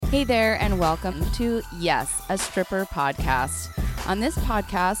Hey there, and welcome to Yes, a Stripper podcast. On this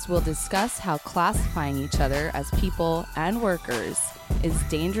podcast, we'll discuss how classifying each other as people and workers is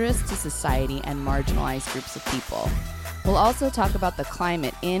dangerous to society and marginalized groups of people. We'll also talk about the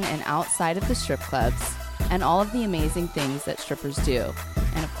climate in and outside of the strip clubs and all of the amazing things that strippers do.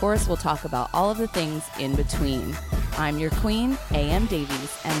 And of course, we'll talk about all of the things in between. I'm your queen, A.M.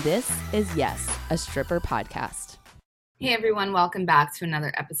 Davies, and this is Yes, a Stripper podcast. Hey everyone, welcome back to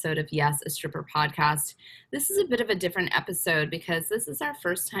another episode of Yes, a Stripper podcast. This is a bit of a different episode because this is our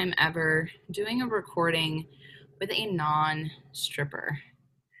first time ever doing a recording with a non-stripper.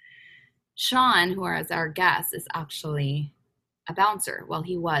 Sean, who is our guest, is actually a bouncer. Well,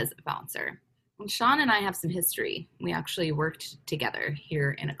 he was a bouncer. And Sean and I have some history. We actually worked together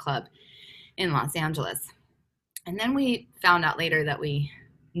here in a club in Los Angeles. And then we found out later that we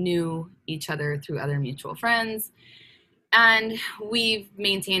knew each other through other mutual friends. And we've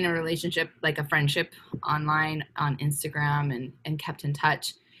maintained a relationship, like a friendship online on Instagram and kept in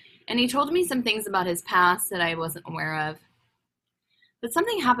touch. And he told me some things about his past that I wasn't aware of. But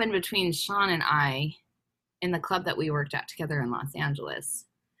something happened between Sean and I in the club that we worked at together in Los Angeles.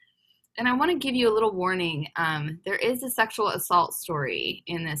 And I want to give you a little warning. There is a sexual assault story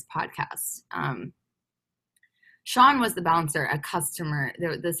in this podcast. Sean was the bouncer, a customer.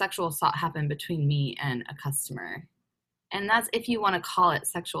 The sexual assault happened between me and a customer. And that's if you want to call it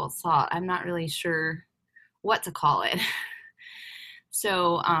sexual assault. I'm not really sure what to call it.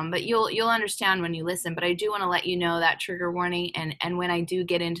 So, but you'll understand when you listen. But I do want to let you know that trigger warning. And when I do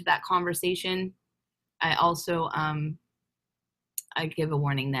get into that conversation, I also I give a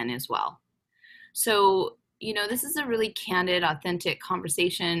warning then as well. So, this is a really candid, authentic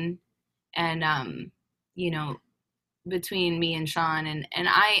conversation, and between me and Sean. And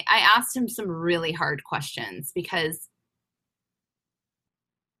I asked him some really hard questions because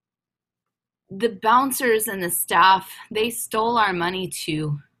the bouncers and the staff, they stole our money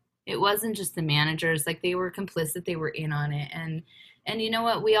too. It wasn't just the managers, like they were complicit, they were in on it. And you know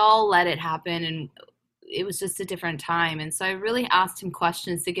what, we all let it happen, and it was just a different time. And so I really asked him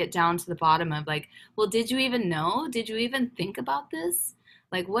questions to get down to the bottom of like, well, did you even know? Did you even think about this?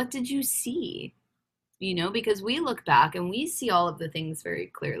 Like, what did you see? Because we look back and we see all of the things very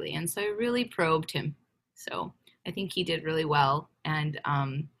clearly. And so I really probed him. So I think he did really well. And,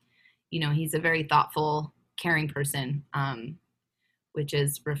 he's a very thoughtful, caring person, which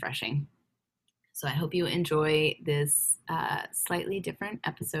is refreshing. So I hope you enjoy this slightly different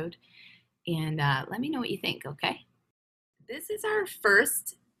episode. And let me know what you think, okay? This is our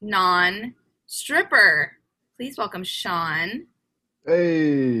first non-stripper. Please welcome Sean.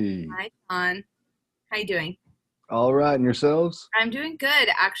 Hey. Hi, Sean. How you doing? All right, and yourselves? I'm doing good,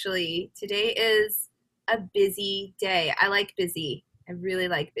 actually. Today is a busy day. I like busy. I really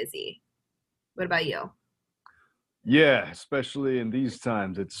like busy. What about you? Yeah, especially in these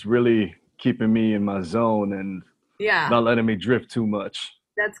times. It's really keeping me in my zone and not letting me drift too much.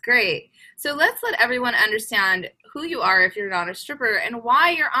 That's great. So let's let everyone understand who you are if you're not a stripper and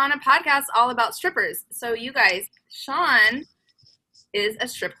why you're on a podcast all about strippers. So you guys, Sean is a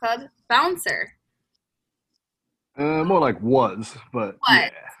strip club bouncer. More like was, but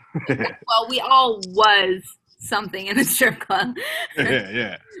what? Yeah. Well, we all was something in a strip club.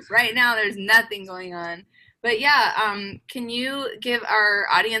 Yeah. Right now, there's nothing going on. But yeah, can you give our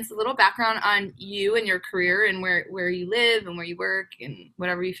audience a little background on you and your career and where you live and where you work and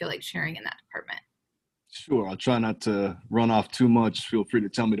whatever you feel like sharing in that department? Sure. I'll try not to run off too much. Feel free to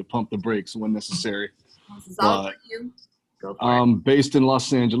tell me to pump the brakes when necessary. This is all for you. Go for it. I'm based in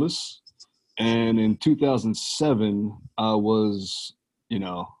Los Angeles. And in 2007, I was,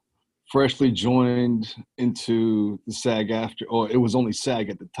 freshly joined into the SAG-AFTRA, or it was only SAG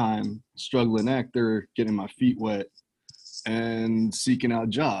at the time, struggling actor, getting my feet wet and seeking out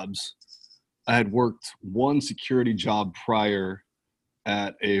jobs. I had worked one security job prior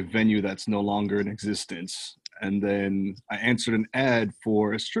at a venue that's no longer in existence. And then I answered an ad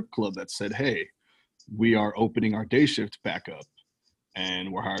for a strip club that said, hey, we are opening our day shift back up and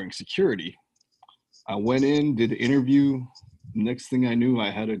we're hiring security. I went in, did the interview. Next thing I knew, I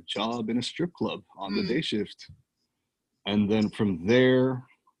had a job in a strip club on the day shift. And then from there,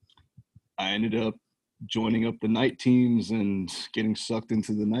 I ended up joining up the night teams and getting sucked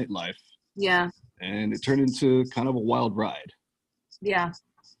into the nightlife. Yeah. And it turned into kind of a wild ride. Yeah.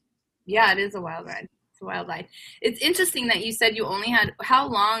 Yeah, it is a wild ride. It's a wild ride. It's interesting that you said you only had, how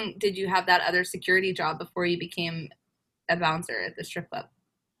long did you have that other security job before you became a bouncer at the strip club?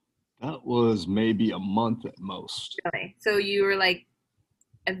 That was maybe a month at most. Really? So you were like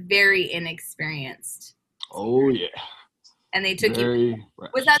a very inexperienced. Oh, yeah. and they took you. Very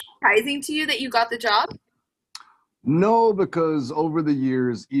fresh. Was that surprising to you that you got the job? No, because over the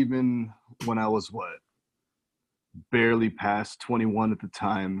years, even when I was barely past 21 at the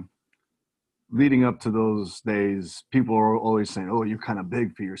time, leading up to those days, people are always saying, "Oh, you're kind of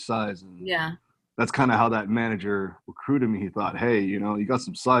big for your size." And Yeah. that's kind of how that manager recruited me. He thought, "Hey, you got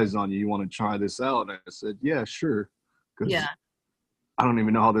some size on you. You want to try this out?" And I said, "Yeah, sure." Because Yeah. I don't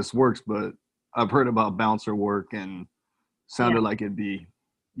even know how this works, but I've heard about bouncer work and sounded like it'd be,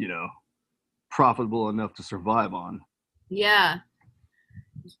 profitable enough to survive on. Yeah.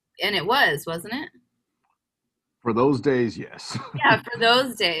 And it was, wasn't it? For those days, yes. Yeah, for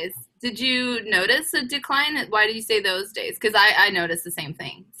those days. Did you notice a decline? Why do you say those days? Because I noticed the same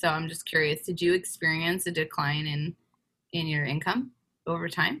thing. So I'm just curious. Did you experience a decline in your income over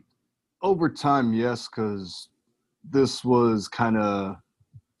time? Over time, yes, because this was kind of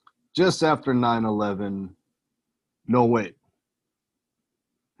just after 9/11. No, wait.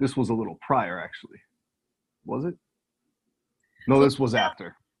 This was a little prior, actually. Was it? No, this was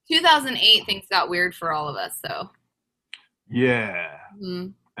after. 2008, things got weird for all of us, though. Yeah. Mm-hmm.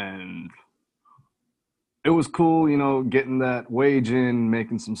 And it was cool, getting that wage in,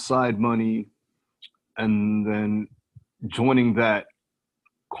 making some side money, and then joining that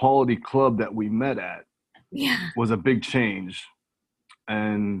quality club that we met at was a big change.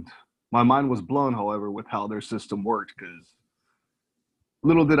 And my mind was blown, however, with how their system worked, because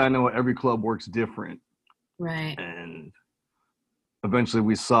little did I know every club works different. Right. And eventually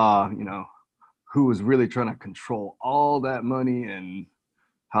we saw, who was really trying to control all that money and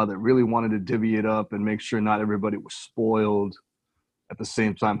how they really wanted to divvy it up and make sure not everybody was spoiled, at the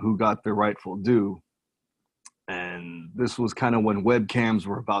same time who got their rightful due. And this was kind of when webcams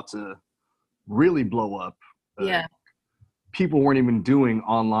were about to really blow up. Yeah. People weren't even doing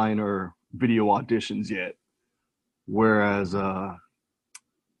online or video auditions yet, whereas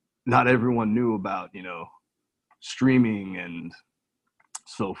not everyone knew about, streaming and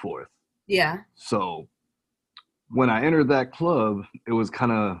so forth. Yeah. So when I entered that club, it was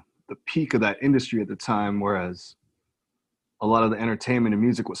kind of the peak of that industry at the time, whereas a lot of the entertainment and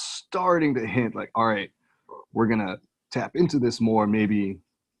music was starting to hint like, all right, we're going to tap into this more, maybe,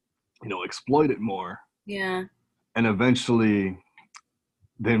 exploit it more. Yeah. And eventually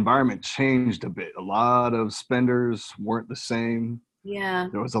the environment changed a bit. A lot of spenders weren't the same. Yeah.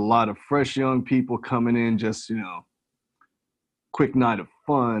 There was a lot of fresh young people coming in, just, quick night of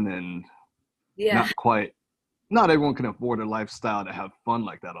fun, and not everyone can afford a lifestyle to have fun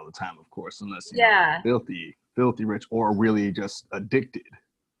like that all the time, of course, unless you're filthy rich or really just addicted.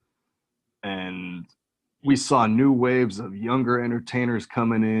 And we saw new waves of younger entertainers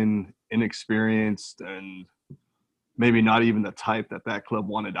coming in, inexperienced, and maybe not even the type that club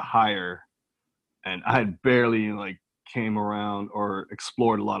wanted to hire. And I had barely came around or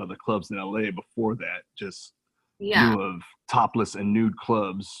explored a lot of the clubs in LA before that, just knew of topless and nude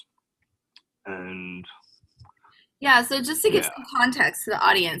clubs. And so just to give some context to the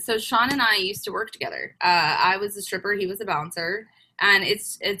audience, so Sean and I used to work together. I was a stripper, he was a bouncer, and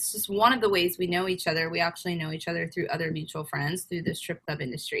it's just one of the ways we know each other. We actually know each other through other mutual friends through the strip club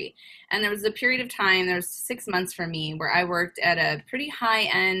industry. And there was a period of time, there was 6 months for me, where I worked at a pretty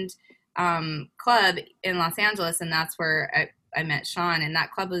high-end club in Los Angeles, and that's where I met Sean. And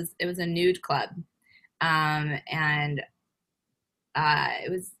that club was a nude club, and it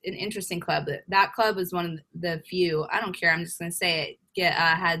was an interesting club. That club was one of the few, I don't care, I'm just going to say it,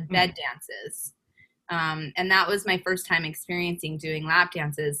 had bed dances. And that was my first time experiencing doing lap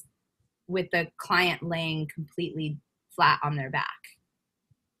dances with the client laying completely flat on their back.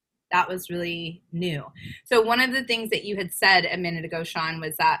 That was really new. So one of the things that you had said a minute ago, Sean,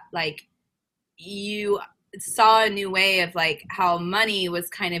 was that you saw a new way of how money was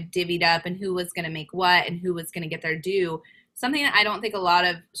kind of divvied up and who was going to make what and who was going to get their due. Something that I don't think a lot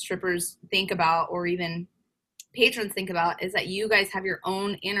of strippers think about, or even patrons think about, is that you guys have your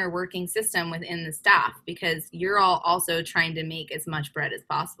own inner working system within the staff, because you're all also trying to make as much bread as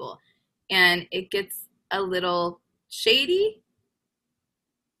possible. And it gets a little shady.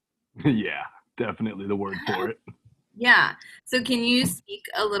 Yeah, definitely the word for it. Yeah. So can you speak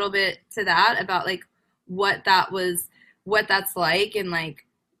a little bit to that, about what that's like, and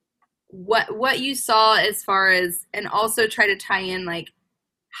what you saw as far as, and also try to tie in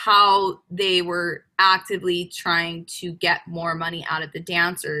how they were actively trying to get more money out of the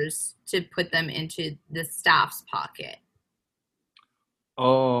dancers to put them into the staff's pocket?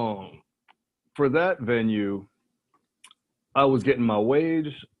 For that venue, I was getting my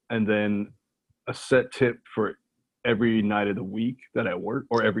wage and then a set tip for every night of the week that I work,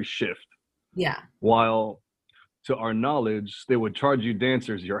 or every shift. Yeah. While to our knowledge, they would charge you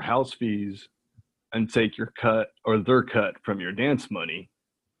dancers your house fees and take your cut or their cut from your dance money.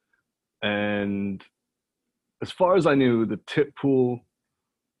 And as far as I knew, the tip pool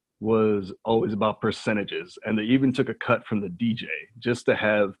was always about percentages. And they even took a cut from the DJ just to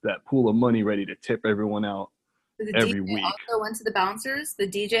have that pool of money ready to tip everyone out So the every DJ week. also went to the bouncers? The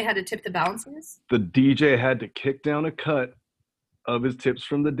DJ had to tip the bouncers? The DJ had to kick down a cut of his tips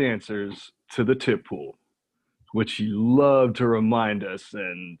from the dancers to the tip pool, which he loved to remind us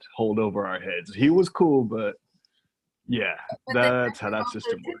and hold over our heads. He was cool, but yeah, But that's how that also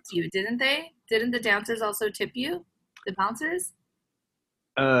system tipped works. you, didn't they? Didn't the dancers also tip you? The bouncers?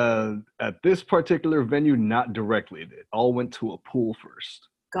 At this particular venue, not directly. It all went to a pool first.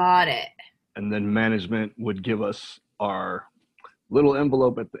 Got it. And then management would give us our little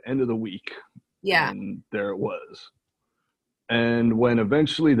envelope at the end of the week. Yeah. And there it was. And when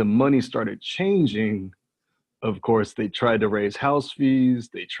eventually the money started changing, of course, they tried to raise house fees.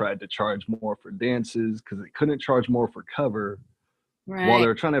 They tried to charge more for dances because they couldn't charge more for cover while Right.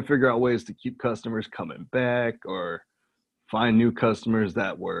 they're trying to figure out ways to keep customers coming back or find new customers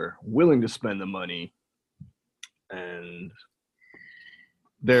that were willing to spend the money. And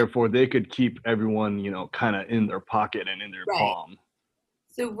therefore, they could keep everyone, you know, kind of in their pocket and in their Right. palm.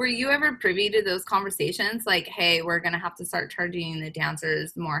 So were you ever privy to those conversations? Like, hey, we're going to have to start charging the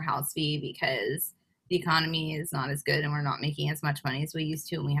dancers more house fee because the economy is not as good and we're not making as much money as we used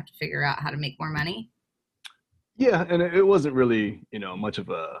to, and we have to figure out how to make more money? Yeah, and it wasn't really, you know, much of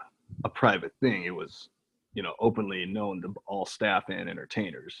a private thing. It was, you know, openly known to all staff and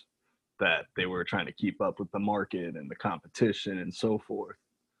entertainers that they were trying to keep up with the market and the competition and so forth,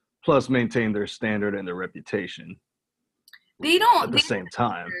 plus maintain their standard and their reputation. They don't. At the same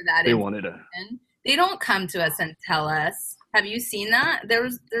time, that they wanted to. They don't come to us and tell us. Have you seen that?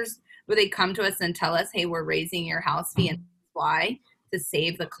 There's where they come to us and tell us, hey, we're raising your house fee and why, to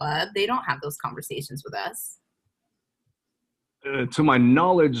save the club. They don't have those conversations with us. To my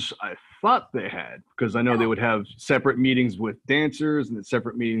knowledge, I thought they had, because I know they would have separate meetings with dancers and then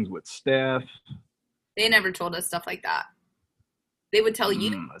separate meetings with staff. They never told us stuff like that. They would tell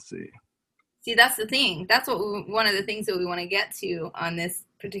you. I see. See, that's the thing. That's what one of the things that we want to get to on this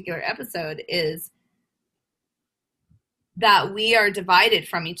particular episode is that we are divided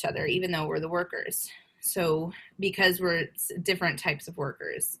from each other, even though we're the workers. So because we're different types of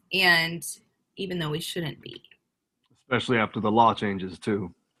workers, and even though we shouldn't be. Especially after the law changes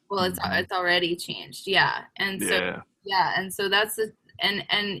too. Well, it's already changed, yeah. And so and so that's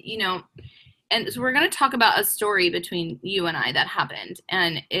and you know, and so we're going to talk about a story between you and I that happened,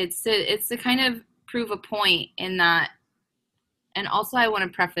 and it's to kind of prove a point in that. And also, I want to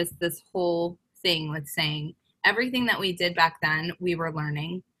preface this whole thing with saying everything that we did back then, we were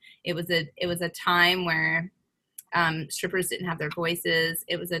learning. It was a time where strippers didn't have their voices.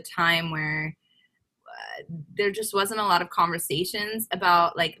 It was a time where there just wasn't a lot of conversations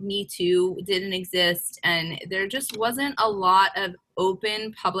about, like, Me Too didn't exist, and there just wasn't a lot of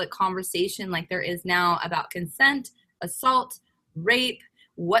open public conversation like there is now about consent, assault, rape,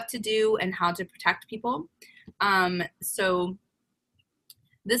 what to do, and how to protect people. So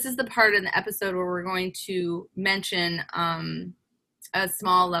this is the part in the episode where we're going to mention a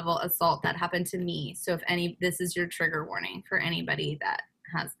small level assault that happened to me. So this is your trigger warning for anybody that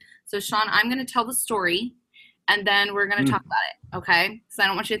has. So Sean, I'm going to tell the story, and then we're going to talk about it, okay? Because I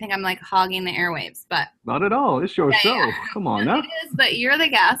don't want you to think I'm, like, hogging the airwaves, but not at all. It's your show. Yeah. Come on now. It is, but you're the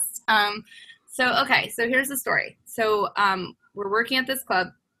guest. So here's the story. So we're working at this club,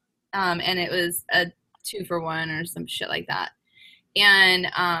 and it was a 2-for-1 or some shit like that. And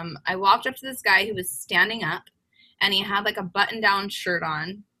I walked up to this guy who was standing up, and he had, like, a button-down shirt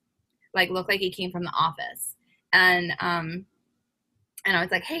on, like, looked like he came from the office. And I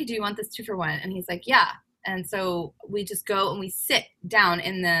was like, hey, do you want this 2-for-1? And he's like, yeah. And so we just go and we sit down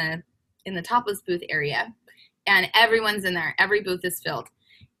in the topless booth area, and everyone's in there. Every booth is filled.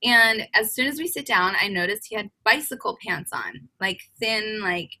 And as soon as we sit down, I noticed he had bicycle pants on, like thin,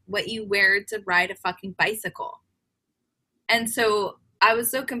 like what you wear to ride a fucking bicycle. And so I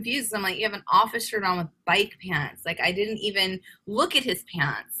was so confused. I'm like, you have an office shirt on with bike pants. Like, I didn't even look at his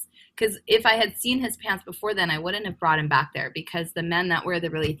pants, because if I had seen his pants before then, I wouldn't have brought him back there, because the men that wear the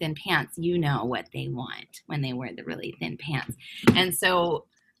really thin pants, you know what they want when they wear the really thin pants. And so,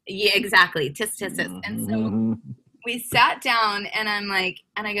 yeah, exactly. Tis. And so we sat down, and I'm like,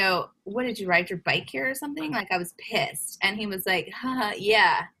 and I go, what, did you ride your bike here or something? Like, I was pissed. And he was like,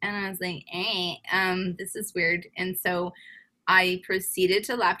 yeah. And I was like, this is weird. And so I proceeded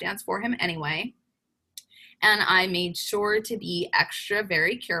to lap dance for him anyway. And I made sure to be extra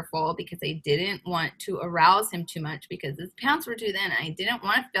very careful because I didn't want to arouse him too much because his pants were too thin. I didn't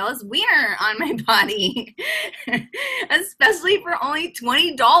want to feel his wiener on my body, especially for only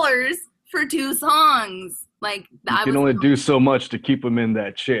 $20 for 2 songs. Like, you can only do so much to keep him in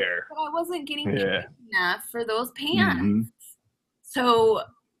that chair. But I wasn't getting paid enough for those pants. Mm-hmm.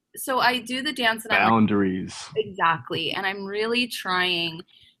 So I do the dance and boundaries. Exactly. And I'm really trying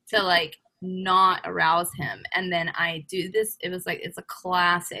to like not arouse him. And then I do this. It was like, it's a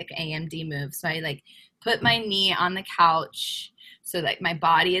classic AMD move. So I like put my knee on the couch so that my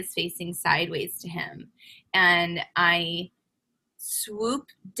body is facing sideways to him. And I swoop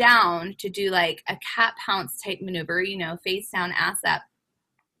down to do like a cat pounce type maneuver, you know, face down, ass up.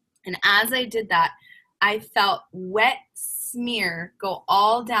 And as I did that, I felt wet smear go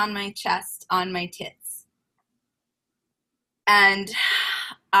all down my chest on my tits. And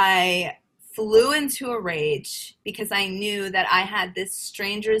I flew into a rage because I knew that I had this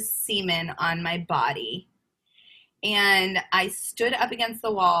stranger's semen on my body. And I stood up against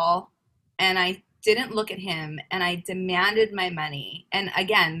the wall and I didn't look at him and I demanded my money. And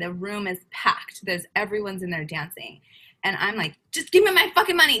again, the room is packed. Everyone's in there dancing. And I'm like, just give me my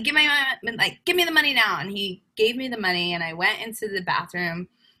fucking money. Give me the money now. And he gave me the money and I went into the bathroom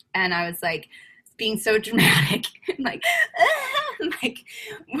and I was like being so dramatic and like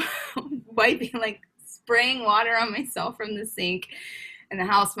wiping, like spraying water on myself from the sink. And the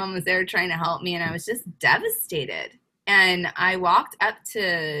house mom was there trying to help me and I was just devastated. And I walked up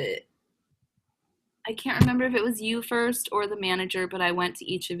to, I can't remember if it was you first or the manager, but I went to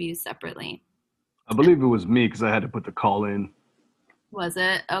each of you separately. I believe it was me because I had to put the call in. Was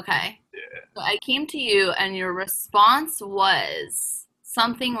it? Okay. Yeah. So I came to you and your response was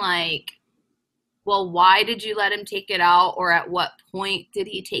something like, well, why did you let him take it out? Or at what point did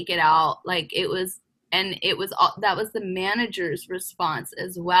he take it out? Like that was the manager's response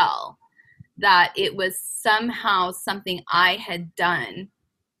as well, that it was somehow something I had done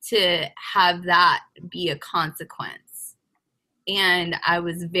to have that be a consequence. And I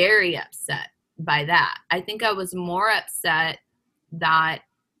was very upset by that. I think I was more upset that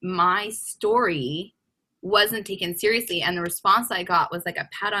my story wasn't taken seriously. And the response I got was like a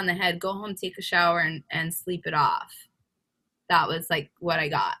pat on the head, go home, take a shower and sleep it off. That was like what I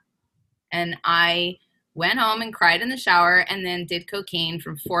got. And I went home and cried in the shower and then did cocaine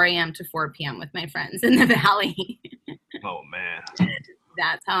from 4 a.m. to 4 p.m. with my friends in the valley. Oh, man.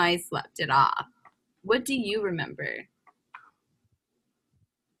 That's how I slept it off. What do you remember?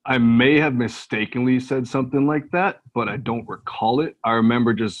 I may have mistakenly said something like that, but I don't recall it. I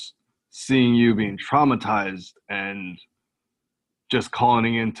remember just seeing you being traumatized and just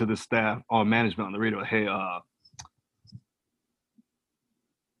calling into the staff or management on the radio, hey,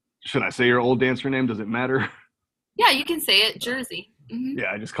 should I say your old dancer name? Does it matter? Yeah, you can say it. Jersey. Mm-hmm.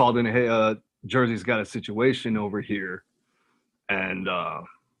 Yeah, I just called in, hey, Jersey's got a situation over here. And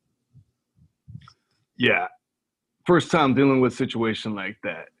yeah, first time dealing with a situation like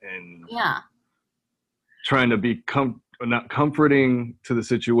that. And yeah, trying to be not comforting to the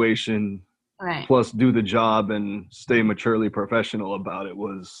situation, right? Plus do the job and stay maturely professional about it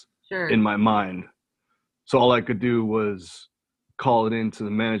was in my mind. So all I could do was call it into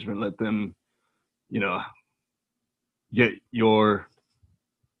the management, let them, get your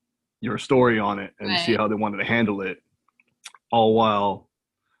story on it and see how they wanted to handle it. All while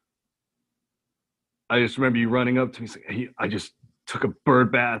I just remember you running up to me saying, hey, I just took a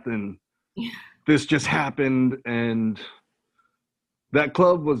bird bath and this just happened. And that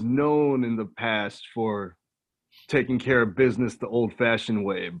club was known in the past for taking care of business the old-fashioned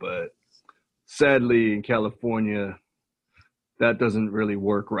way, but sadly in California, that doesn't really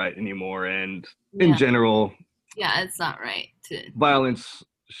work right anymore. And in general, it's not right. Violence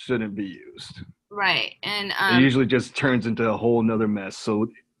shouldn't be used. Right. And it usually just turns into a whole nother mess. So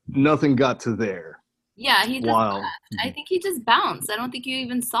nothing got to there. Yeah, he just left. I think he just bounced. I don't think you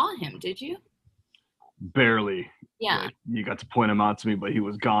even saw him, did you? Barely. Yeah. You got to point him out to me, but he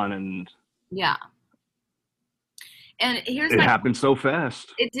was gone. And yeah. And it happened so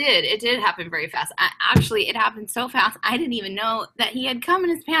fast. It did happen very fast. Actually, it happened so fast, I didn't even know that he had cum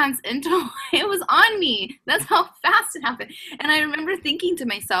in his pants until it was on me. That's how fast it happened. And I remember thinking to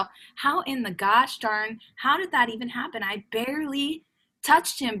myself, how in the gosh darn, how did that even happen? I barely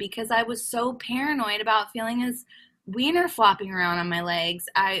touched him because I was so paranoid about feeling his wiener flopping around on my legs.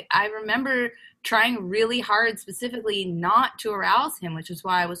 I remember trying really hard specifically not to arouse him, which is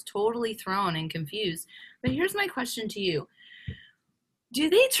why I was totally thrown and confused. But here's my question to you.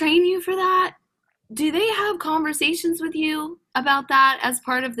 Do they train you for that? Do they have conversations with you about that as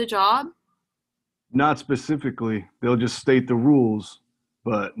part of the job? Not specifically. They'll just state the rules,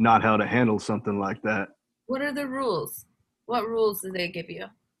 but not how to handle something like that. What are the rules? What rules do they give you?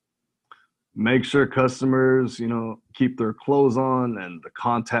 Make sure customers, keep their clothes on and the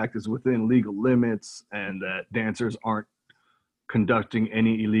contact is within legal limits and that dancers aren't conducting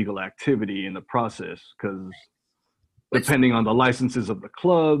any illegal activity in the process. Because Which, depending on the licenses of the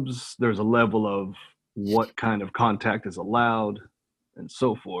clubs, there's a level of what kind of contact is allowed and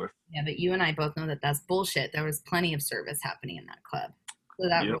so forth. yeah, but you and I both know that that's bullshit. There was plenty of service happening in that club. So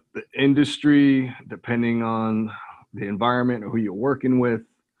that Yep. The industry, depending on the environment or who you're working with,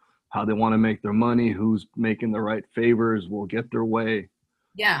 how they want to make their money, who's making the right favors will get their way.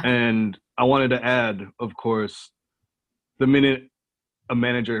 yeah. And I wanted to add, of course, the minute a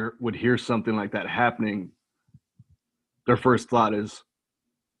manager would hear something like that happening, their first thought is,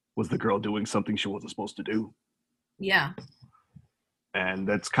 was the girl doing something she wasn't supposed to do? Yeah. And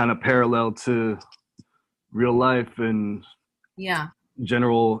that's kind of parallel to real life and Yeah.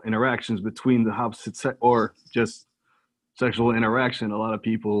 general interactions between the opposite sex or just sexual interaction. A lot of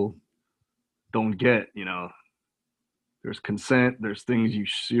people don't get, there's consent, there's things you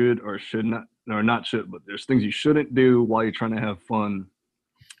should or should not, or not should, but there's things you shouldn't do while you're trying to have fun.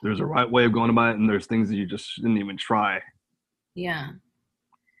 There's a right way of going about it, and there's things that you just shouldn't even try. Yeah.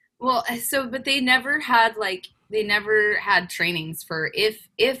 Well, but they never had trainings for if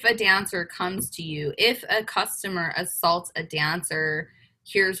a dancer comes to you, if a customer assaults a dancer,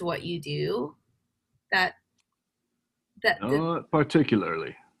 here's what you do. Not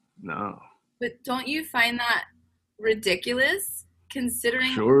particularly, no. But don't you find that ridiculous,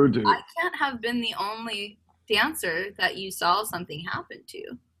 considering Sure do. I can't have been the only dancer that you saw something happen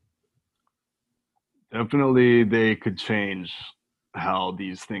to? Definitely they could change how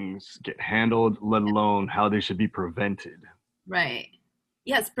these things get handled, let alone how they should be prevented. Right.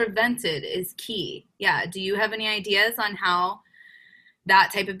 Yes, prevented is key. Yeah. Do you have any ideas on how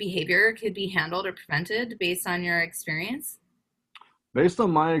that type of behavior could be handled or prevented based on your experience? Based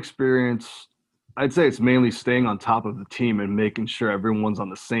on my experience, I'd say it's mainly staying on top of the team and making sure everyone's on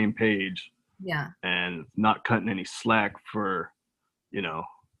the same page. Yeah. And not cutting any slack for,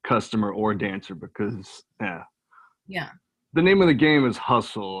 customer or dancer because, Yeah. the name of the game is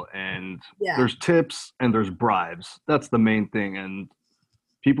hustle and there's tips and there's bribes. That's the main thing. And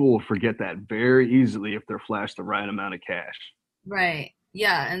people will forget that very easily if they're flashed the right amount of cash. Right.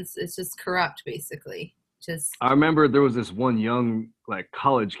 Yeah. And it's just corrupt, basically. I remember there was this one young,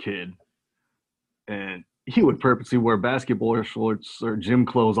 college kid, and he would purposely wear basketball shorts or gym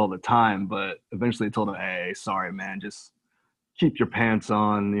clothes all the time, but eventually told him, hey, sorry, man, just keep your pants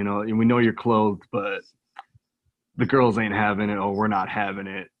on, and we know you're clothed, but the girls ain't having it or we're not having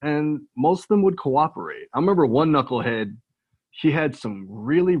it. And most of them would cooperate. I remember one knucklehead, he had some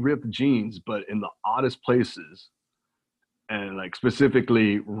really ripped jeans, but in the oddest places. And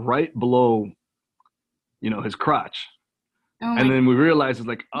specifically right below, his crotch. Oh and then we realized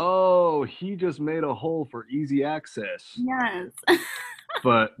it's he just made a hole for easy access. Yes.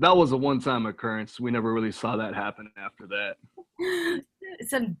 But that was a one-time occurrence. We never really saw that happen after that.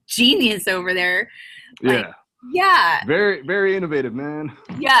 Some genius over there. Yeah. Yeah. Very, very innovative, man.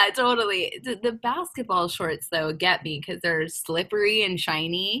 Yeah, totally. The basketball shorts, though, get me because they're slippery and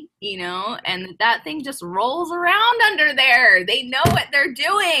shiny, and that thing just rolls around under there. They know what they're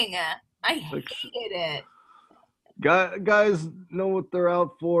doing. I hated it. Guys know what they're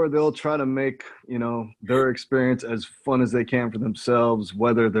out for. They'll try to make, their experience as fun as they can for themselves,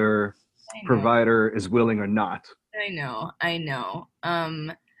 whether their provider is willing or not. I know.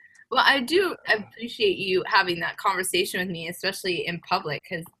 Well, I do appreciate you having that conversation with me, especially in public,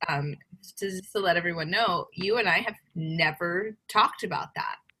 because just to let everyone know, you and I have never talked about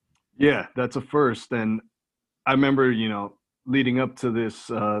that. Yeah, that's a first. And I remember, leading up to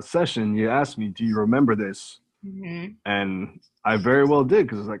this session, you asked me, do you remember this? Mm-hmm. And I very well did,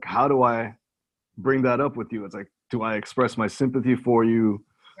 because it's how do I bring that up with you? It's do I express my sympathy for you?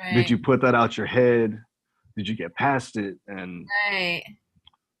 Right. Did you put that out your head? Did you get past it? And right.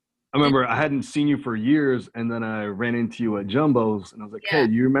 I remember I hadn't seen you for years, and then I ran into you at Jumbo's, and I was hey,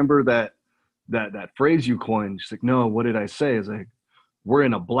 you remember that phrase you coined? She's no, what did I say? It's we're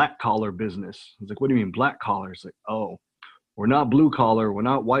in a black collar business. I was what do you mean black collar? It's oh, we're not blue collar, we're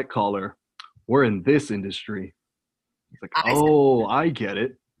not white collar, we're in this industry. It's I get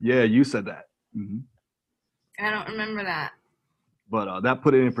it. Yeah, you said that. Mm-hmm. I don't remember that. But that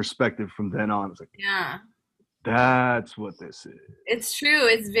put it in perspective from then on. It's yeah. That's what this is. It's true.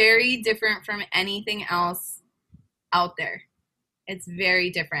 It's very different from anything else out there. It's very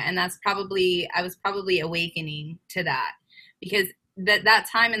different. And I was probably awakening to that, because that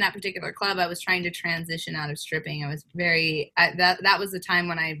time in that particular club, I was trying to transition out of stripping. I was that was the time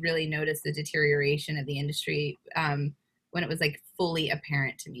when I really noticed the deterioration of the industry, when it was like fully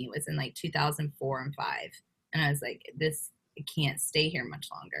apparent to me. It was in like 2004 and 5. And I was like, it can't stay here much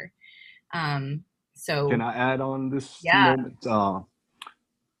longer. So can I add on this yeah. moment?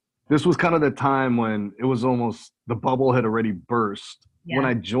 This was kind of the time when it was almost, the bubble had already burst. Yeah. When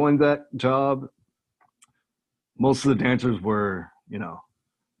I joined that job, most of the dancers were, you know,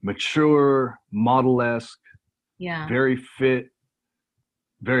 mature, model-esque, Yeah. very fit,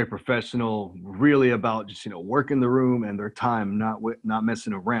 very professional, really about just, you know, working the room and their time, not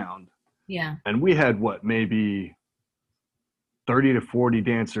messing around. Yeah. And we had maybe 30 to 40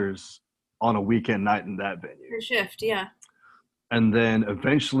 dancers on a weekend night in that venue. Per shift, yeah. And then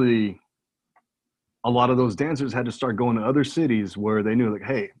eventually a lot of those dancers had to start going to other cities where they knew, like,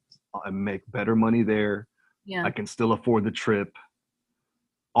 hey, I make better money there. Yeah. I can still afford the trip.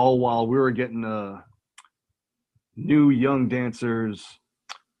 All while we were getting new young dancers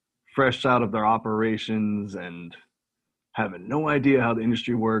fresh out of their operations and having no idea how the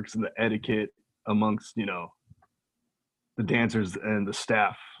industry works and the etiquette amongst, you know, the dancers and the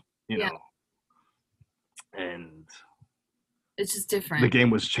staff, you know. And it's just different. The game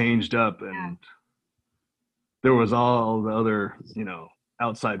was changed up, and there was all the other, you know,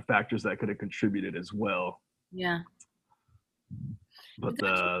 outside factors that could have contributed as well. Yeah. But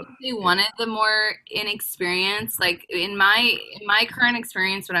they wanted the more inexperience. Like in my current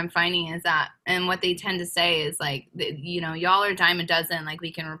experience, what I'm finding is that, and what they tend to say is like, you know, y'all are a dime a dozen. Like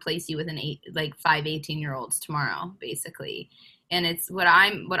we can replace you with 5 18-year-olds tomorrow, basically. And it's what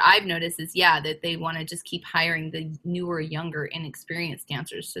I've noticed is, that they want to just keep hiring the newer, younger, inexperienced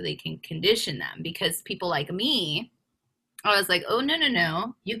dancers so they can condition them. Because people like me, I was like, oh,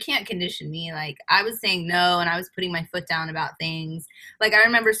 no, you can't condition me. Like, I was saying no, and I was putting my foot down about things. Like, I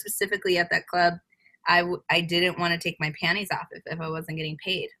remember specifically at that club, I didn't want to take my panties off if I wasn't getting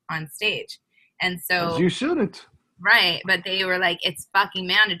paid on stage. And so... You shouldn't. Right, but they were like, it's fucking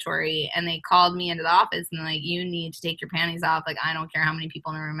mandatory, and they called me into the office, and like, you need to take your panties off. Like, I don't care how many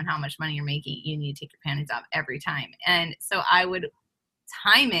people in the room and how much money you're making, you need to take your panties off every time. And so I would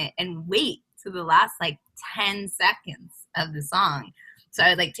time it and wait to the last like 10 seconds of the song. So I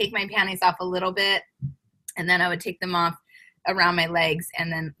would like take my panties off a little bit, and then I would take them off around my legs,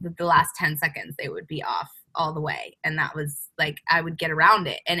 and then the last 10 seconds they would be off all the way. And that was like, I would get around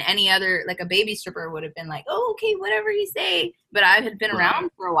it. And any other, like a baby stripper would have been like, oh, okay, whatever you say. But I had been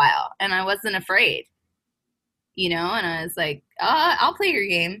around for a while, and I wasn't afraid, you know, and I was like, I'll play your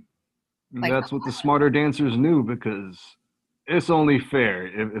game. Like, that's what the smarter dancers knew, because it's only fair.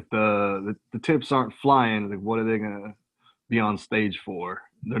 If the tips aren't flying, like, what are they going to be on stage for?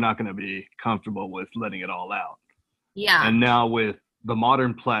 They're not going to be comfortable with letting it all out. Yeah. And now with the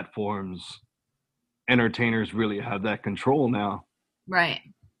modern platforms, entertainers really have that control now. Right.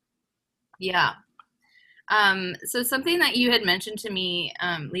 Yeah. So something that you had mentioned to me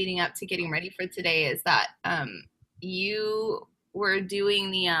leading up to getting ready for today is that you were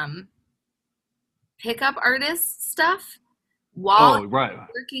doing the pickup artist stuff while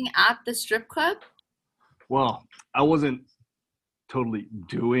working at the strip club. Well, I wasn't totally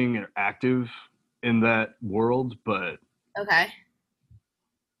doing or active in that world, but okay.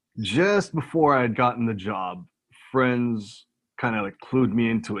 Just before I had gotten the job, friends kind of like clued me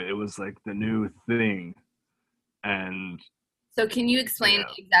into it. It was like the new thing. And so can you explain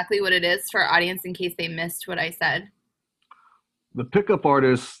exactly what it is for our audience in case they missed what I said? The pickup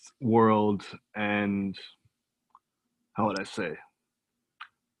artist world, and how would I say?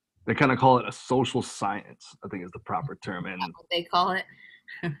 They kind of call it a social science, I think is the proper term. And that's what they call it.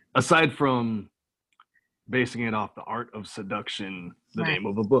 Aside from basing it off the art of seduction, the name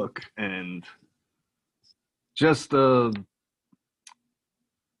of a book, and just the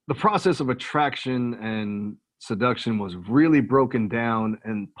process of attraction and seduction was really broken down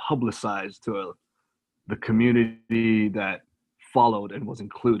and publicized to the community that followed and was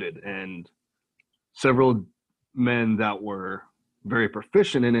included. And several men that were very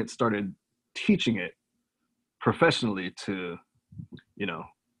proficient in it started teaching it professionally to, you know,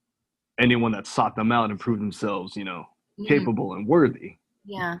 anyone that sought them out and proved themselves, you know, capable and worthy.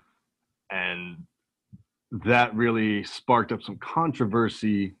 Yeah. And that really sparked up some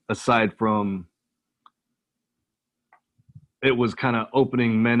controversy, aside from it was kind of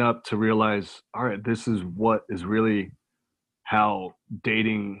opening men up to realize, all right, this is what is really how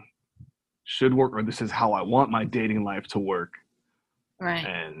dating should work, or this is how I want my dating life to work. Right.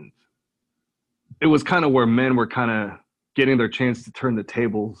 And it was kind of where men were kind of getting their chance to turn the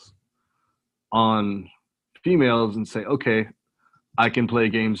tables on females and say, okay, I can play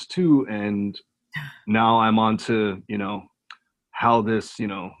games too. And now I'm on to, how this,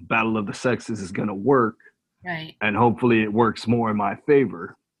 battle of the sexes is going to work. Right. And hopefully it works more in my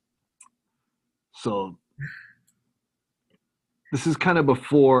favor. So this is kind of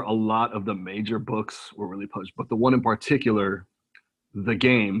before a lot of the major books were really published, but the one in particular, The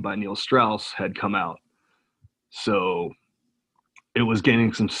Game by Neil Strauss, had come out. So it was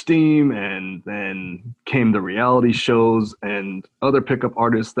gaining some steam, and then came the reality shows, and other pickup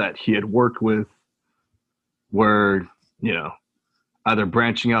artists that he had worked with were, either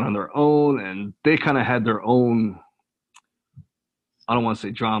branching out on their own, and they kind of had their own, I don't want to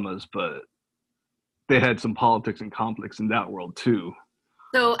say dramas, but they had some politics and conflicts in that world too.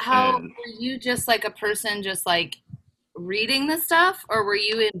 So how And were you just like a person just like reading the stuff, or were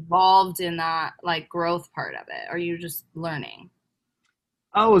you involved in that like growth part of it? Or you just learning?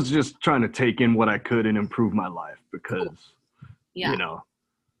 I was just trying to take in what I could and improve my life because, Yeah.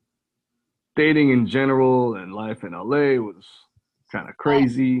 dating in general and life in LA was kind of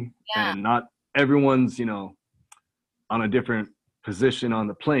crazy, Yeah. and not everyone's, on a different position on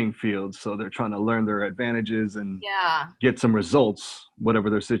the playing field. So they're trying to learn their advantages and Yeah. get some results, whatever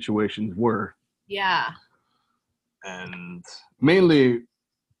their situations were. Yeah. And mainly,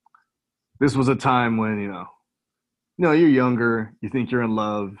 this was a time when, you're younger, you think you're in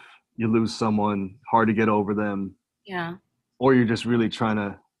love, you lose someone, hard to get over them, Yeah. or you're just really trying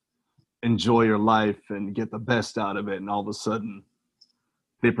to enjoy your life and get the best out of it. And all of a sudden,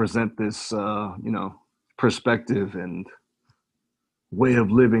 they present this, perspective and way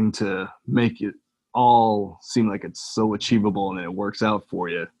of living to make it all seem like it's so achievable and it works out for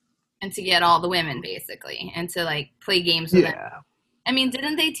you. And to get all the women basically, and to like play games with them. Yeah. I mean,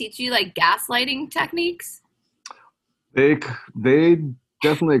 didn't they teach you like gaslighting techniques? They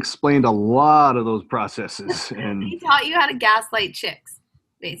definitely explained a lot of those processes, and They taught you how to gaslight chicks,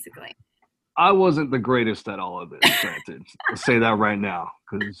 basically. I wasn't the greatest at all of it, granted. I'll say that right now,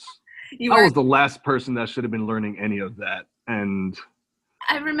 because You I were. was the last person that should have been learning any of that. And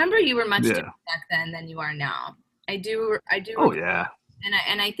I remember you were much yeah. different back then than you are now. I do. Oh yeah.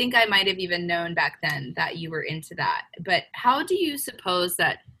 And I think I might have even known back then that you were into that. But how do you suppose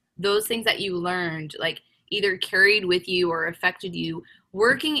that those things that you learned, like either carried with you or affected you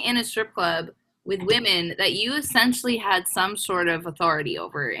working in a strip club with women that you essentially had some sort of authority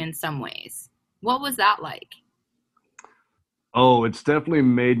over in some ways? What was that like? Oh, it's definitely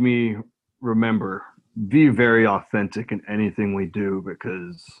made me remember, be very authentic in anything we do,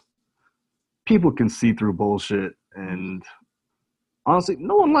 because people can see through bullshit, and honestly,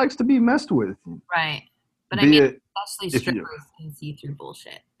 no one likes to be messed with. Right. But I Be mean, it especially if you, strippers can see through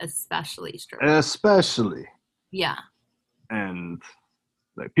bullshit. Especially strippers. especially, Yeah. and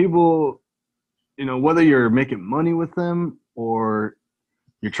like people, whether you're making money with them or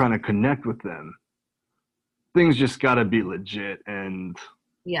you're trying to connect with them, things just gotta be legit, and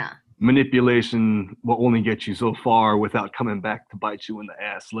Yeah. manipulation will only get you so far without coming back to bite you in the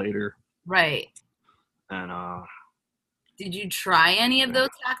ass later. Right. And Did you try any of those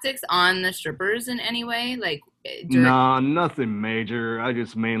tactics on the strippers in any way? Like during nah, nothing major. I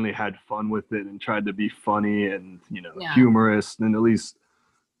just mainly had fun with it and tried to be funny and, Yeah. humorous, and at least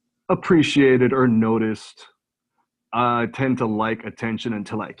appreciated or noticed. I tend to like attention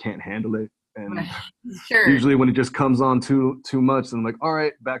until I can't handle it. And Sure. usually when it just comes on too much, I'm like, all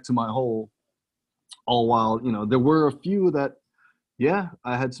right, back to my hole. All while, there were a few that, yeah,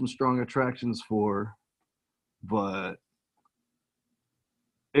 I had some strong attractions for, but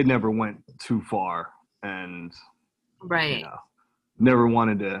it never went too far. And, Right. never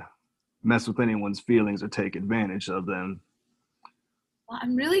wanted to mess with anyone's feelings or take advantage of them. Well,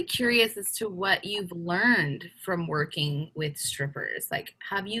 I'm really curious as to what you've learned from working with strippers. Like,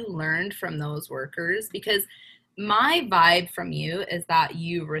 have you learned from those workers? Because my vibe from you is that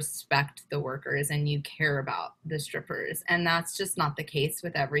you respect the workers and you care about the strippers. And that's just not the case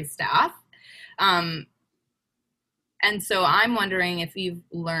with every staff. And so I'm wondering if you've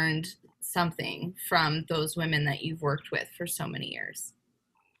learned something from those women that you've worked with for so many years.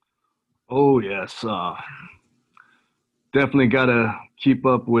 Oh, yes. Definitely got to keep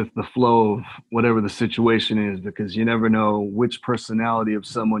up with the flow of whatever the situation is, because you never know which personality of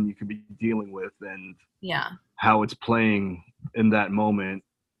someone you could be dealing with and Yeah. how it's playing in that moment.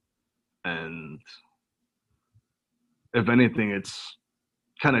 And if anything, it's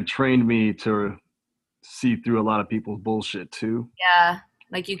kind of trained me to see through a lot of people's bullshit too. Yeah.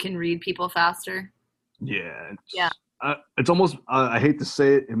 Like you can read people faster. Yeah. Yeah. It's almost, I hate to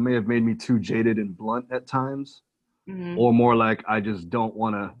say it, it may have made me too jaded and blunt at times. Mm-hmm. Or more like I just don't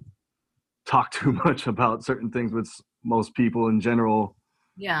want to talk too much about certain things with most people in general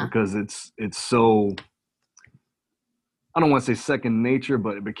Yeah. because it's so, I don't want to say second nature,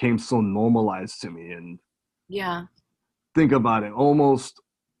 but it became so normalized to me. And Yeah. think about it, almost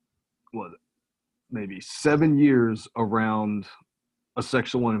what, maybe 7 years around a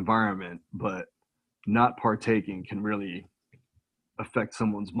sexual environment, but not partaking can really affect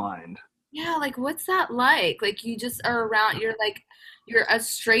someone's mind. Yeah, like what's that like? Like you just are around, you're a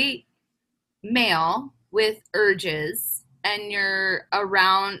straight male with urges and you're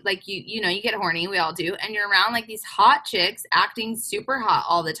around like you get horny, we all do, and you're around like these hot chicks acting super hot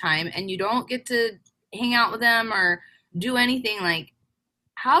all the time and you don't get to hang out with them or do anything. Like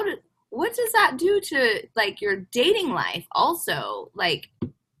how do what does that do to like your dating life also? Like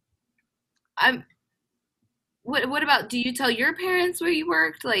I'm what about, do you tell your parents where you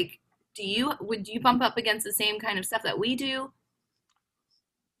worked? Like would you bump up against the same kind of stuff that we do?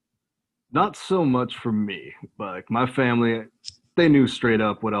 Not so much for me, but like my family, they knew straight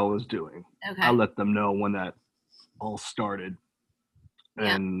up what I was doing. I Okay. let them know when that all started.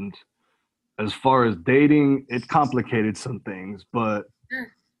 Yeah. And as far as dating, it complicated some things, but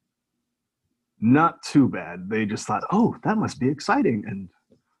Sure. not too bad. They just thought, oh, that must be exciting. And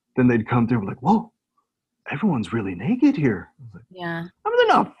then they'd come through like, whoa, everyone's really naked here. I was like, Yeah. I mean,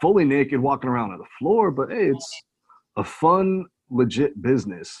 they're not fully naked walking around on the floor, but hey, it's a fun, legit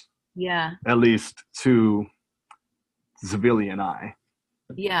business, Yeah. at least to civilian eye.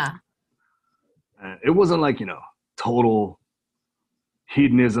 Yeah. It wasn't like, total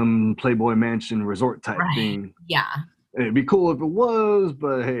hedonism, Playboy Mansion resort type Right. thing. Yeah. It'd be cool if it was,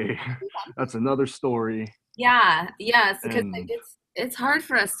 but hey, that's another story. Yeah. Yes, because like And it's hard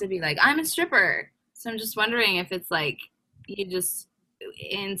for us to be like, I'm a stripper. So I'm just wondering if it's like you just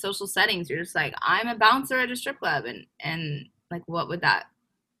in social settings, you're just like, I'm a bouncer at a strip club, and like what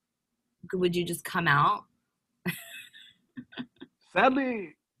would you just come out?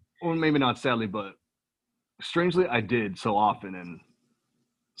 sadly, or maybe not sadly, but strangely, I did so often. And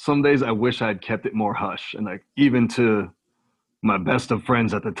some days I wish I'd kept it more hush. And like, even to my best of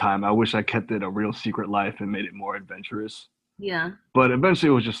friends at the time, I wish I kept it a real secret life and made it more adventurous. Yeah. But eventually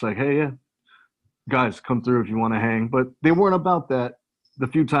it was just like, hey, yeah, guys, come through if you want to hang. But they weren't about that. The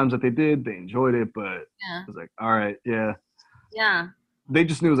few times that they did, they enjoyed it. But it Yeah. was like, all right, yeah. Yeah. They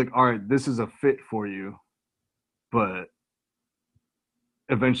just knew it was like, all right, this is a fit for you. But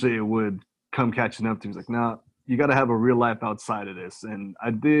eventually it would come catching up to me. It's like, nah, you got to have a real life outside of this. And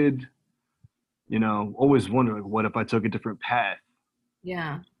I did, always wonder, like, what if I took a different path,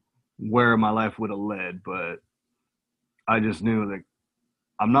 Yeah. where my life would have led. But I just knew, like,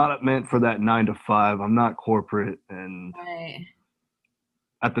 I'm not meant for that 9 to 5. I'm not corporate. And Right.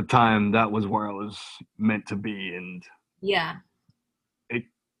 at the time, that was where I was meant to be. And Yeah. it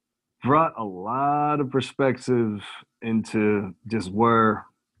brought a lot of perspective into just where,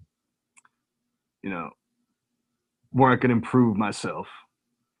 you know, where I could improve myself.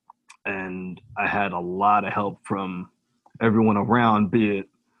 And I had a lot of help from everyone around, be it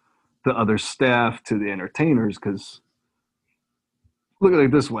the other staff to the entertainers. Because look at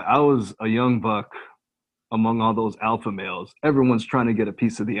it this way, I was a young buck among all those alpha males. Everyone's trying to get a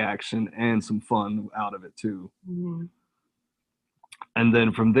piece of the action and some fun out of it too. Mm-hmm. And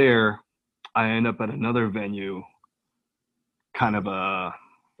then from there, I end up at another venue, kind of a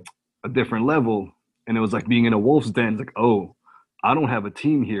different level. And it was like being in a wolf's den. It's like, oh, I don't have a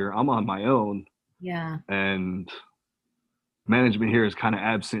team here. I'm on my own. Yeah. And management here is kind of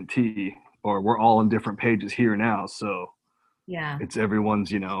absentee, or we're all on different pages here now. So Yeah. it's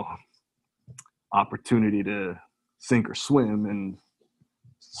everyone's, opportunity to sink or swim. And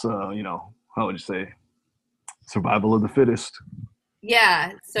so, how would you say, survival of the fittest.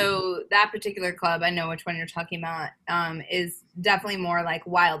 Yeah, so that particular club, I know which one you're talking about, is definitely more like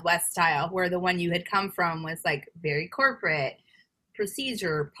Wild West style, where the one you had come from was like very corporate,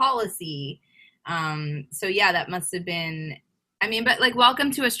 procedure, policy. So yeah, that must have been, I mean, but like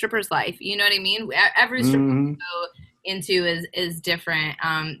welcome to a stripper's life. You know what I mean? Every stripper you Mm-hmm. go into is different.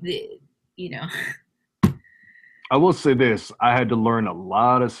 You know, I will say this: I had to learn a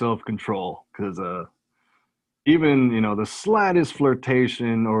lot of self-control because even the slightest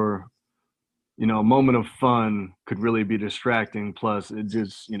flirtation or a moment of fun could really be distracting. Plus, it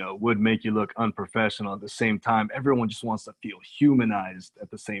just would make you look unprofessional. At the same time, everyone just wants to feel humanized. At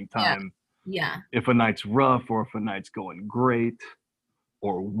the same yeah, time, yeah, if a night's rough or if a night's going great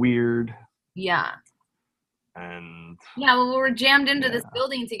or weird, yeah. and Yeah, well, we're jammed into this yeah,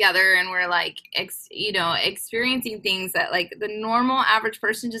 building together, and we're like, experiencing things that like the normal average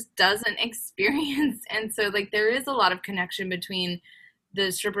person just doesn't experience. And so, like, there is a lot of connection between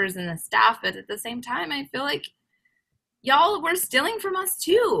the strippers and the staff, but at the same time, I feel like y'all were stealing from us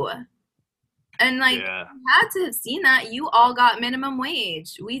too. And like, Yeah. you had to have seen that. You all got minimum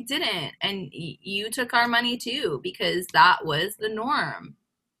wage. We didn't. And you took our money too, because that was the norm.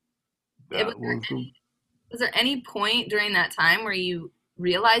 Was there any point during that time where you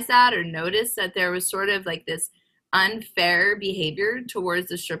realized that or noticed that there was sort of like this unfair behavior towards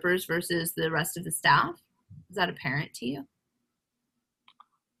the strippers versus the rest of the staff? Is that apparent to you?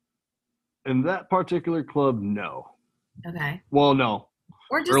 In that particular club, no. Okay. Well, no.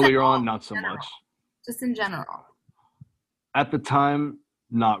 Or just earlier on, not so much. Just in general. At the time,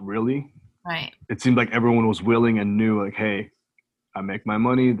 not really. Right. It seemed like everyone was willing and knew, like, hey, I make my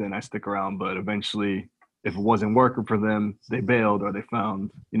money, then I stick around. But eventually, if it wasn't working for them, they bailed or they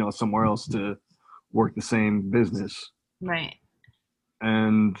found, somewhere else to work the same business. Right.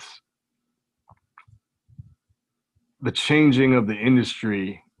 And the changing of the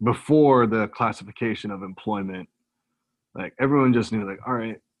industry before the classification of employment, like everyone just knew, like, all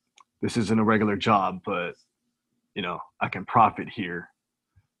right, this isn't a regular job, but I can profit here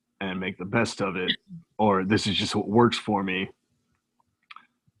and make the best of it, or this is just what works for me.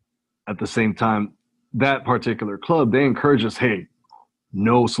 At the same time, that particular club, they encourage us, hey,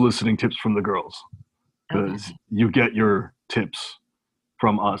 no soliciting tips from the girls, because you get your tips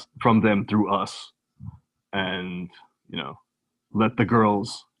from them through us, and let the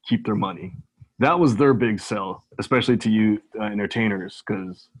girls keep their money. That was their big sell, especially to you entertainers,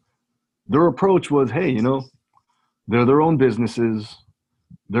 because their approach was, hey, they're their own businesses,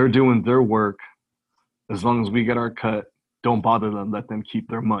 they're doing their work. As long as we get our cut, don't bother them, let them keep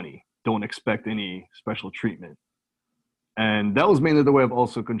their money. Don't expect any special treatment. And that was mainly the way of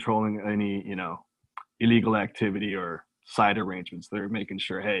also controlling any, illegal activity or side arrangements. They're making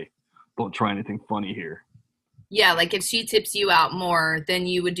sure, hey, don't try anything funny here. Yeah, like if she tips you out more, then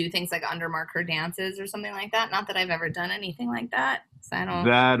you would do things like undermark her dances or something like that. Not that I've ever done anything like that. So I don't...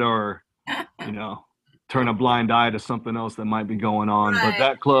 That or, turn a blind eye to something else that might be going on. Right. But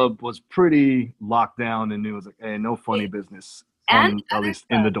that club was pretty locked down and knew it was like, hey, no funny business, at least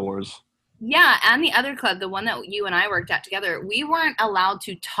in the doors. Yeah, and the other club, the one that you and I worked at together, we weren't allowed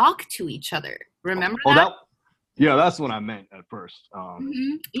to talk to each other. Remember that? Yeah, that's what I meant at first.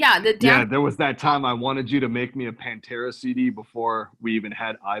 Yeah, there was that time I wanted you to make me a Pantera CD before we even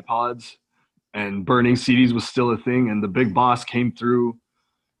had iPods, and burning CDs was still a thing, and the big boss came through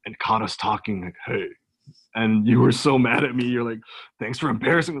and caught us talking like, hey, and you were so mad at me. You're like, thanks for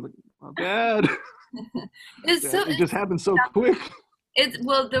embarrassing me. I was like, my bad. It just happened so quick.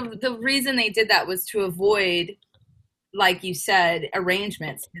 The reason they did that was to avoid, like you said,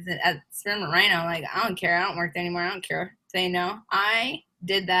 arrangements. Because at Spearmint Rhino, like, I don't care. I don't work there anymore. I don't care. Say no. I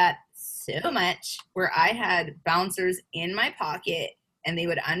did that so much where I had bouncers in my pocket and they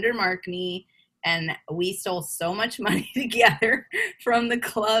would undermark me. And we stole so much money together from the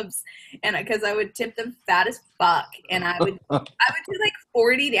clubs, and because I would tip them fat as fuck, and I would do like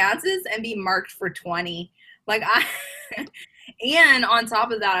 40 dances and be marked for 20. And on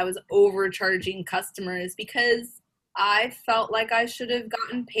top of that, I was overcharging customers because I felt like I should have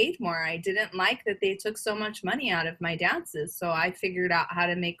gotten paid more. I didn't like that they took so much money out of my dances, so I figured out how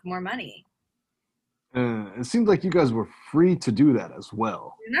to make more money. It seems like you guys were free to do that as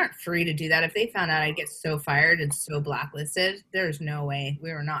well. We're not free to do that. If they found out I'd get so fired and so blacklisted, there's no way.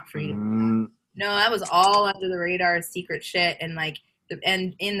 We were not free to do that. No, that was all under the radar, secret shit. And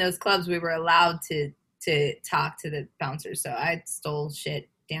and in those clubs, we were allowed to talk to the bouncers. So I stole shit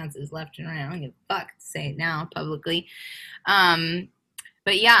dances left and right. I don't give a fuck to say it now publicly.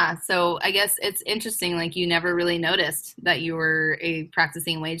 But yeah, so I guess it's interesting. Like, you never really noticed that you were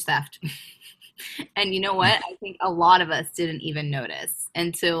practicing wage theft. And you know what? I think a lot of us didn't even notice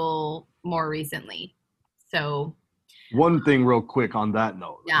until more recently. So one thing real quick on that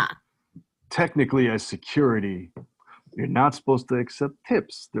note. Yeah. Technically, as security, you're not supposed to accept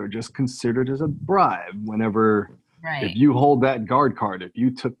tips. They're just considered as a bribe whenever, right. If you hold that guard card, if you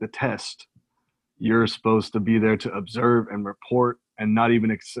took the test, you're supposed to be there to observe and report and not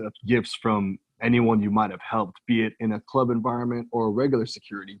even accept gifts from anyone you might have helped, be it in a club environment or a regular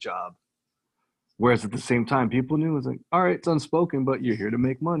security job. Whereas at the same time, people knew it was like, all right, it's unspoken, but you're here to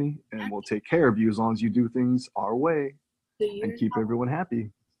make money, and we'll take care of you as long as you do things our way and keep everyone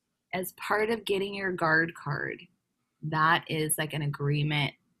happy. As part of getting your guard card, that is like an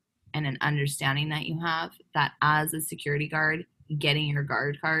agreement and an understanding that you have that as a security guard, getting your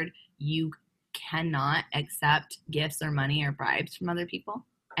guard card, you cannot accept gifts or money or bribes from other people.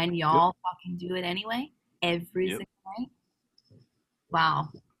 And y'all fucking do it anyway, every single night. Wow.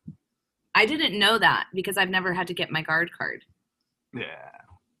 I didn't know that because I've never had to get my guard card. Yeah.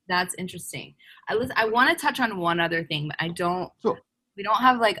 That's interesting. I want to touch on one other thing, but I don't. Sure. We don't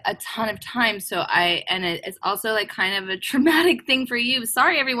have like a ton of time, so it's also like kind of a traumatic thing for you.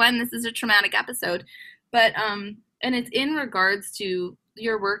 Sorry, everyone, this is a traumatic episode, but and it's in regards to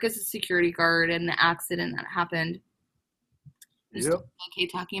your work as a security guard and the accident that happened. You Yep. still okay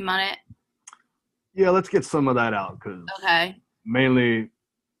talking about it? Yeah, let's get some of that out because Okay. mainly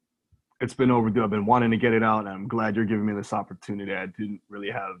it's been overdue. I've been wanting to get it out, and I'm glad you're giving me this opportunity. I didn't really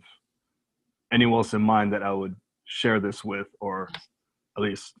have anyone else in mind that I would share this with, or at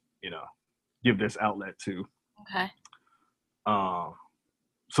least, give this outlet to. Okay.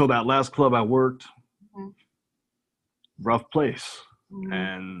 So that last club I worked, Mm-hmm. rough place. Mm-hmm.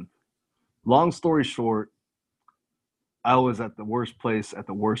 And long story short, I was at the worst place at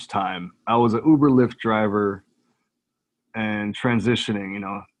the worst time. I was an Uber Lyft driver and transitioning,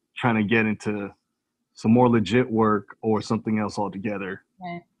 trying to get into some more legit work or something else altogether.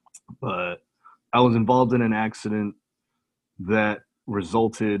 Right. But I was involved in an accident that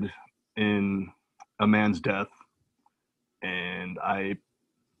resulted in a man's death, and I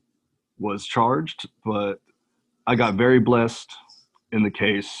was charged, but I got very blessed in the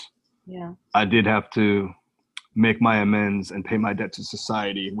case. Yeah. I did have to make my amends and pay my debt to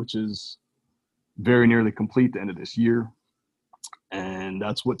society, which is very nearly complete at the end of this year. And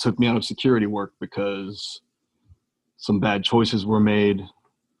that's what took me out of security work, because some bad choices were made,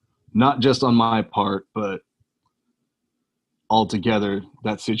 not just on my part, but altogether.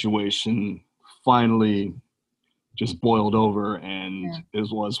 That situation finally just boiled over, and it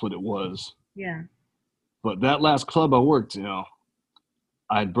was what it was. Yeah. But that last club I worked,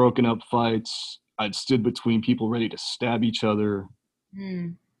 I'd broken up fights. I'd stood between people ready to stab each other.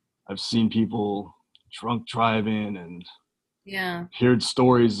 I've seen people drunk driving and heard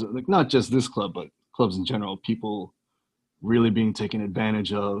stories, like not just this club, but clubs in general, people really being taken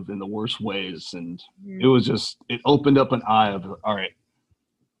advantage of in the worst ways. And it opened up an eye of, all right,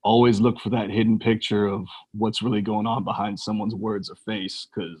 always look for that hidden picture of what's really going on behind someone's words or face,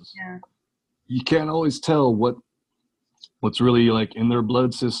 because you can't always tell what's really like in their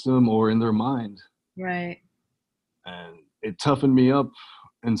blood system or in their mind. Right. And it toughened me up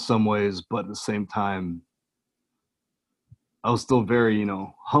in some ways, but at the same time, I was still very,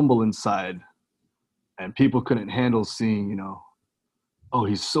 humble inside, and people couldn't handle seeing, oh,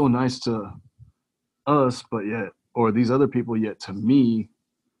 he's so nice to us, but yet, or these other people, yet to me,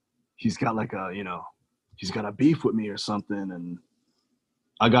 he's got like he's got a beef with me or something. And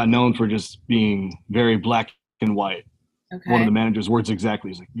I got known for just being very black and white. Okay. One of the manager's words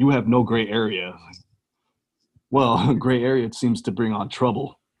exactly. He's like, you have no gray area. Like, well, gray area, it seems to bring on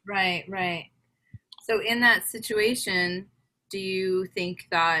trouble. Right, right. So in that situation, do you think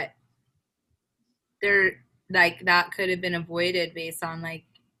that that could have been avoided based on like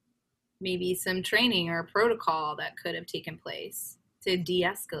maybe some training or protocol that could have taken place to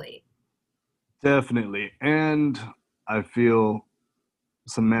de-escalate? Definitely. And I feel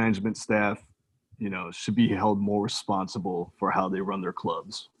some management staff, should be held more responsible for how they run their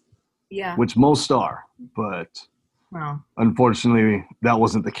clubs. Yeah. Which most are, but unfortunately that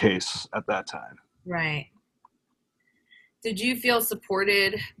wasn't the case at that time. Right. Did you feel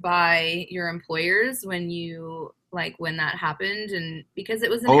supported by your employers when that happened? And because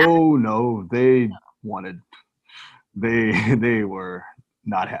it was no, they were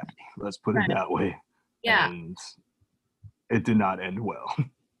not happy. Let's put it that way. Yeah. And it did not end well.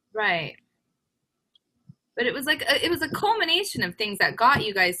 Right. But it was a culmination of things that got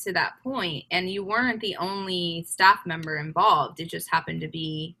you guys to that point, and you weren't the only staff member involved. It just happened to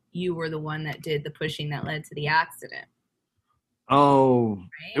be you were the one that did the pushing that led to the accident. Oh,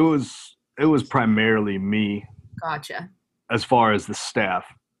 right? It was primarily me. Gotcha. As far as the staff,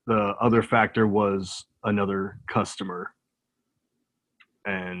 the other factor was another customer.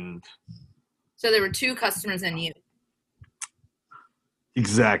 And so there were two customers and you.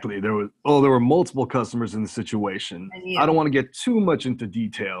 Exactly. There were multiple customers in the situation. I don't want to get too much into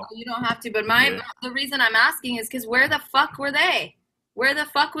detail. You don't have to, but the reason I'm asking is because where the fuck were they? Where the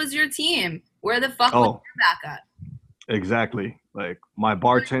fuck was your team? Where the fuck was your backup? Exactly. Like my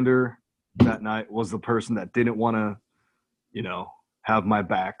bartender that night was the person that didn't want to, have my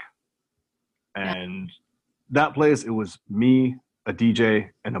back. And that place, it was me, a DJ,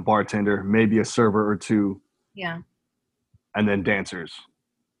 and a bartender, maybe a server or two. Yeah. And then dancers,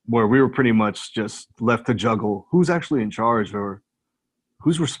 where we were pretty much just left to juggle who's actually in charge or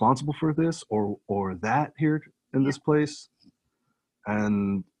who's responsible for this or that here in this place.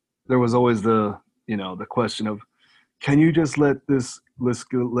 And there was always the question of, can you just let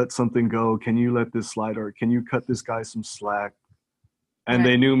something go? Can you let this slide, or can you cut this guy some slack? And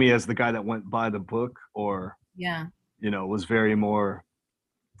they knew me as the guy that went by the book, or, yeah, was very more,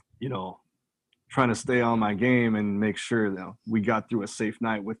 trying to stay on my game and make sure that we got through a safe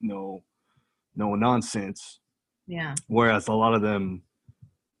night with no nonsense. Yeah. Whereas a lot of them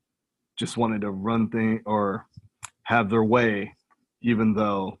just wanted to run things or have their way, even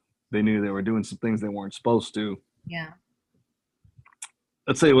though they knew they were doing some things they weren't supposed to. Yeah.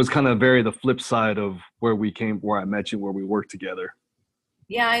 I'd say it was kind of very the flip side of where I met you, where we worked together.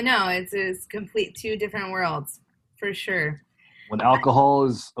 Yeah, I know. It's complete two different worlds, for sure. When alcohol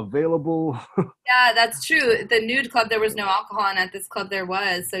is available. Yeah, that's true. The nude club, there was no alcohol, and at this club there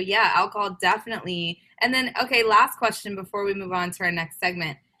was. So yeah, alcohol definitely. And then, okay, last question before we move on to our next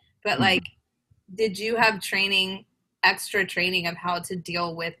segment. But like, did you have extra training of how to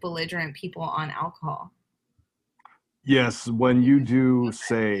deal with belligerent people on alcohol? Yes, when you do,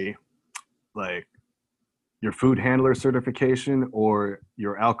 say, like your food handler certification or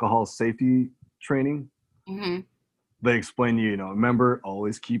your alcohol safety training, they explain to you, remember,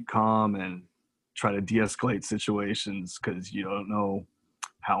 always keep calm and try to de-escalate situations because you don't know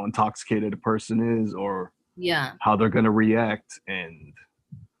how intoxicated a person is or how they're going to react. And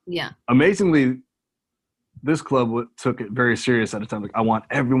amazingly, this club took it very serious at a time. Like, I want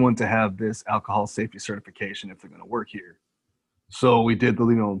everyone to have this alcohol safety certification if they're going to work here. So we did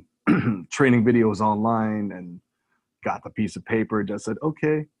the, training videos online and got the piece of paper that said,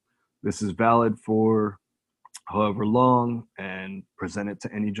 okay, this is valid for however long, and present it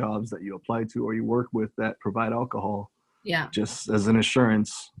to any jobs that you apply to or you work with that provide alcohol. Yeah. Just as an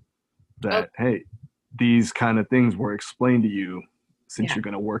assurance that, hey, these kind of things were explained to you since you're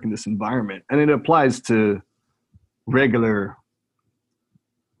going to work in this environment. And it applies to regular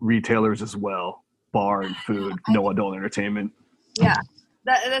retailers as well, bar and food, no adult entertainment. Yeah.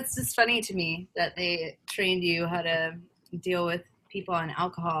 That's just funny to me that they trained you how to deal with people on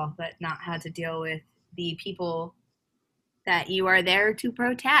alcohol, but not how to deal with the people that you are there to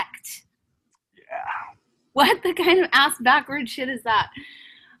protect. Yeah. What the kind of ass backward shit is that?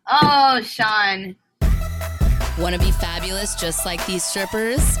 Oh, Sean. Want to be fabulous just like these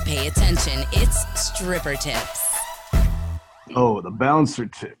strippers? Pay attention. It's stripper tips. Oh, the bouncer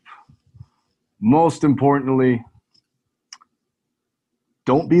tip. Most importantly,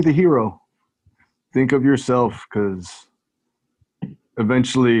 don't be the hero. Think of yourself, because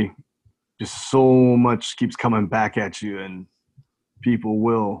eventually just so much keeps coming back at you and people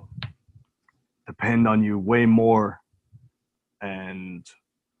will depend on you way more and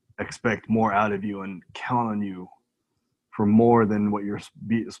expect more out of you and count on you for more than what you're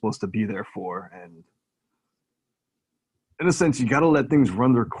supposed to be there for. And in a sense, you got to let things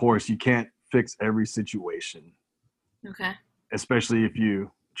run their course. You can't fix every situation. Okay. Especially if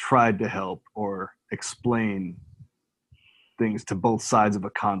you tried to help or explain things to both sides of a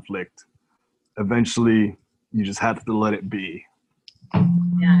conflict. Eventually, you just have to let it be.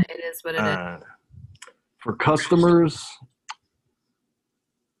 Yeah, it is what it is. For customers,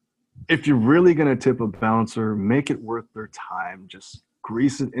 if you're really going to tip a bouncer, make it worth their time. Just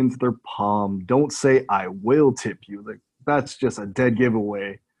grease it into their palm. Don't say, I will tip you. Like, that's just a dead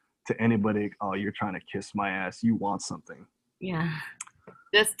giveaway to anybody. Oh, you're trying to kiss my ass. You want something. Yeah.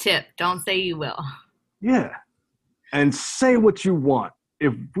 Just tip. Don't say you will. Yeah. And say what you want.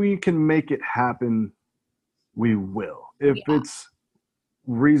 If we can make it happen, we will. If it's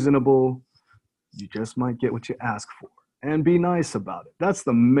reasonable, you just might get what you ask for. And be nice about it. That's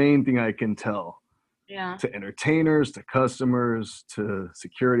the main thing I can tell. Yeah. To entertainers, to customers, to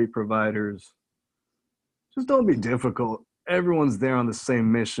security providers. Just don't be difficult. Everyone's there on the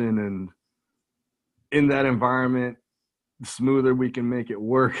same mission, and in that environment, the smoother we can make it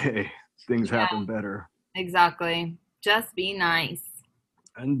work, hey, things happen better. Exactly. Just be nice.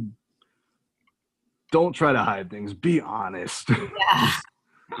 And don't try to hide things. Be honest. Yeah.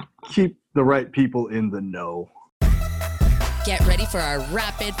 Keep the right people in the know. Get ready for our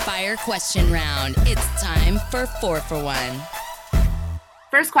rapid fire question round. It's time for 4 for 1.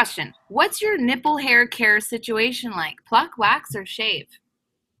 First question. What's your nipple hair care situation like? Pluck, wax, or shave?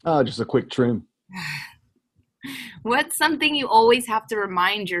 Just a quick trim. What's something you always have to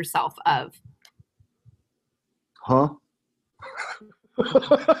remind yourself of? Huh?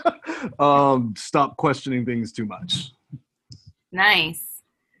 Stop questioning things too much. Nice.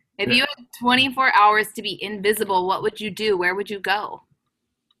 If you had 24 hours to be invisible, what would you do? Where would you go?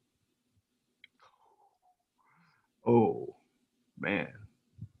 Oh, man.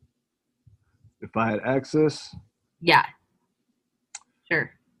 If I had access? Yeah.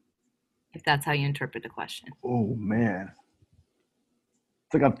 Sure. If that's how you interpret the question. Oh, man.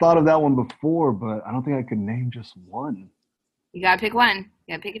 It's like I've thought of that one before, but I don't think I could name just one. You gotta pick one.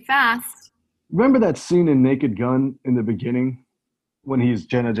 You gotta pick it fast. Remember that scene in Naked Gun in the beginning when he's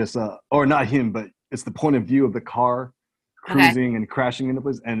Jenna just or not him, but it's the point of view of the car cruising and crashing into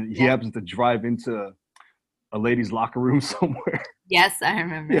place, and he happens to drive into a lady's locker room somewhere. Yes, I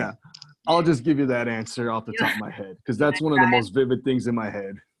remember. Yeah. I'll just give you that answer off the top of my head because that's one of the most vivid things in my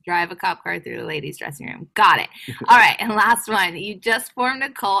head. Drive a cop car through the ladies' dressing room. Got it. All right, and last one. You just formed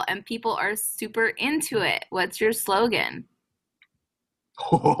a cult and people are super into it. What's your slogan?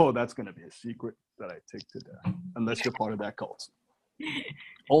 Oh, that's going to be a secret that I take to death, unless you're part of that cult.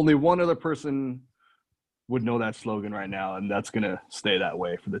 Only one other person would know that slogan right now, and that's going to stay that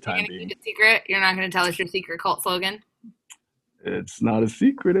way for the time being. Keep it secret? You're not going to tell us your secret cult slogan? It's not a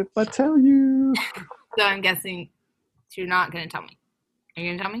secret if I tell you. So I'm guessing you're not going to tell me. Are you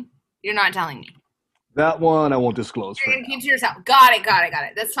going to tell me? You're not telling me. That one I won't disclose. You're going to keep to yourself. Got it.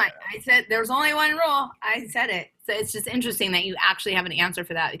 That's fine. I said there's only one rule. I said it. So it's just interesting that you actually have an answer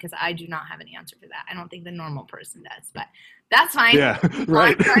for that because I do not have an answer for that. I don't think the normal person does, but that's fine. Yeah,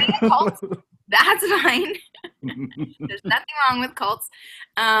 right. I'm trying a cult. That's fine. There's nothing wrong with cults.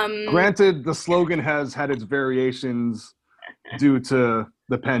 Granted, the slogan has had its variations due to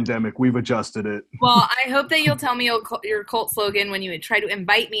the pandemic. We've adjusted it. Well, I hope that you'll tell me your cult slogan when you try to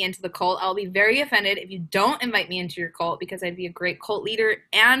invite me into the cult. I'll be very offended if you don't invite me into your cult because I'd be a great cult leader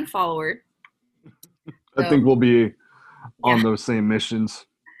and follower. I think we'll be on those same missions.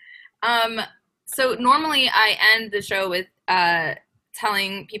 So normally I end the show with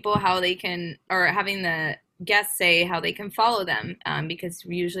telling people how they can, or having the guests say how they can follow them because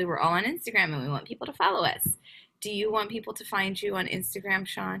usually we're all on Instagram and we want people to follow us. Do you want people to find you on Instagram,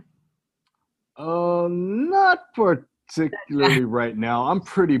 Sean? Not particularly right now. I'm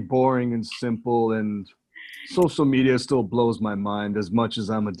pretty boring and simple, and social media still blows my mind as much as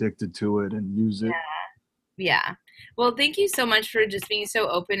I'm addicted to it and use it. Yeah. Well, thank you so much for just being so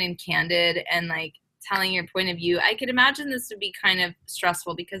open and candid and like telling your point of view. I could imagine this would be kind of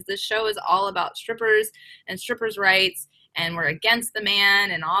stressful because this show is all about strippers and strippers' rights. And we're against the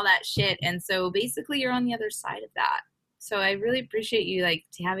man and all that shit. And so basically you're on the other side of that. So I really appreciate you like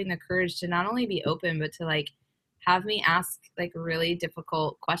having the courage to not only be open, but to like have me ask like really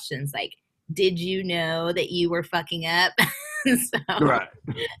difficult questions. Like, did you know that you were fucking up? Right.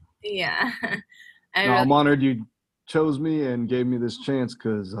 Yeah. I'm honored you chose me and gave me this chance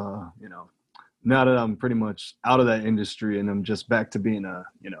because, now that I'm pretty much out of that industry and I'm just back to being a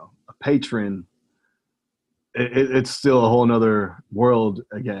patron, it's still a whole nother world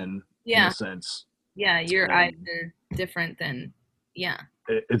again, in a sense. Yeah, your eyes are different than,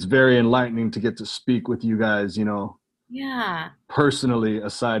 It's very enlightening to get to speak with you guys, personally,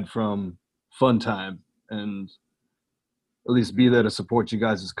 aside from fun time, and at least be there to support you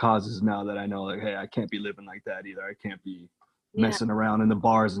guys' causes now that I know, like, hey, I can't be living like that either. I can't be messing around in the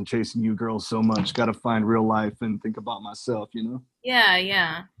bars and chasing you girls so much. Got to find real life and think about myself,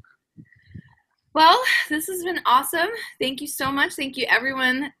 Yeah. Well, this has been awesome. Thank you so much. Thank you,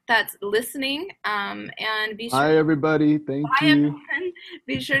 everyone that's listening. And be sure. Hi, everybody. Thank you. Everyone.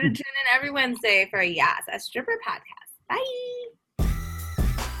 Be sure to tune in every Wednesday for a Stripper podcast. Bye.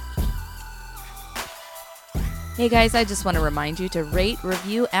 Hey, guys, I just want to remind you to rate,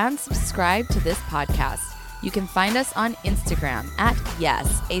 review, and subscribe to this podcast. You can find us on Instagram at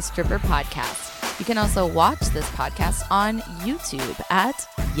a Stripper Podcast. You can also watch this podcast on YouTube at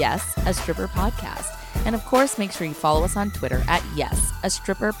a Stripper Podcast. And of course, make sure you follow us on Twitter at a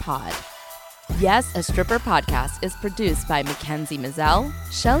Stripper Pod. A Stripper Podcast is produced by Mackenzie Mazzell,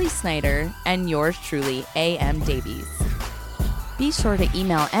 Shelly Snyder, and yours truly, A.M. Davies. Be sure to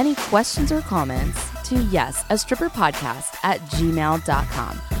email any questions or comments to a Stripper Podcast at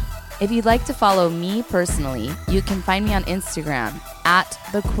gmail.com. If you'd like to follow me personally, you can find me on Instagram at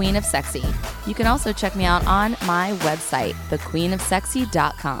The Queen of Sexy. You can also check me out on my website,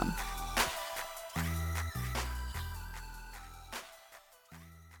 thequeenofsexy.com.